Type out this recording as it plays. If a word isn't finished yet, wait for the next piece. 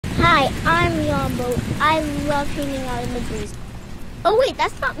I'm Yonbo. I love hanging out in the breeze. Oh wait,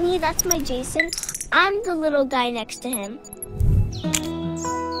 that's not me, that's my Jason. I'm the little guy next to him.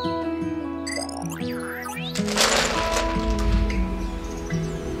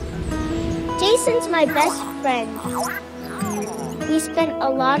 Jason's my best friend. We spend a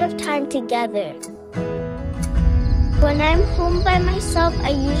lot of time together. When I'm home by myself, I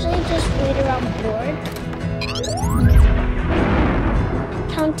usually just wait around bored,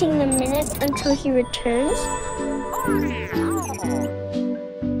 counting the minutes until he returns.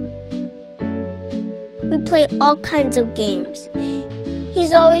 We play all kinds of games.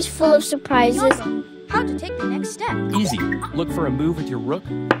 He's always full of surprises. Yonbo, how to take the next step? Easy. Look for a move with your rook.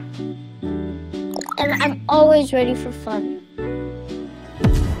 And I'm always ready for fun.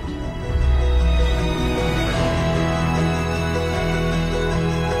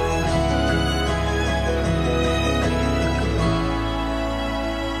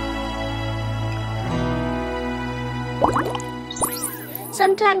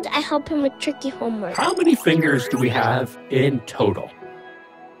 Sometimes I help him with tricky homework. How many fingers do we have in total?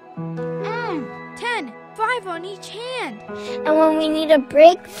 10, 5 on each hand. And when we need a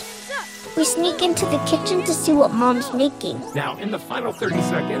break, we sneak into the kitchen to see what Mom's making. Now, in the final 30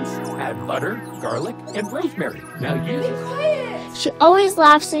 seconds, add butter, garlic, and rosemary. Now use it. Quiet! She always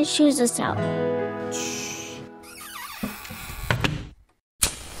laughs and shoos us out.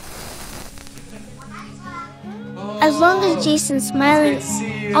 As long as Jason's smiling,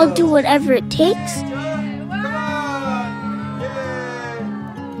 I'll do whatever it takes.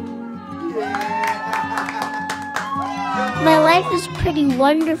 My life is pretty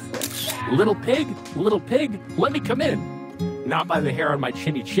wonderful. Little pig, let me come in. Not by the hair on my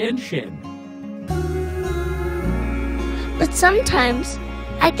chinny chin. But sometimes,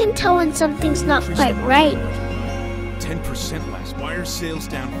 I can tell when something's not quite right. 10% less. Why are sales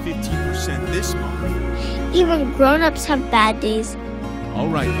down 15% this month? Even grown-ups have bad days. All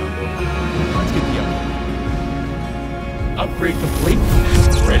right, Yonbo. Let's get the Upgrade complete.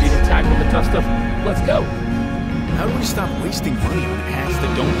 Ready to tackle the tough stuff. Let's go. How do we stop wasting money on ads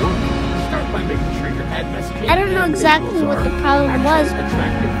that don't work? Start by making sure your ad messaging. I don't know exactly what the problem was,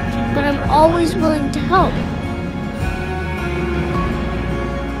 but I'm always willing to help.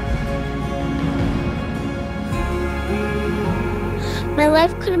 My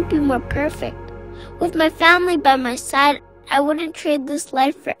life couldn't be more perfect. With my family by my side, I wouldn't trade this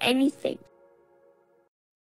life for anything.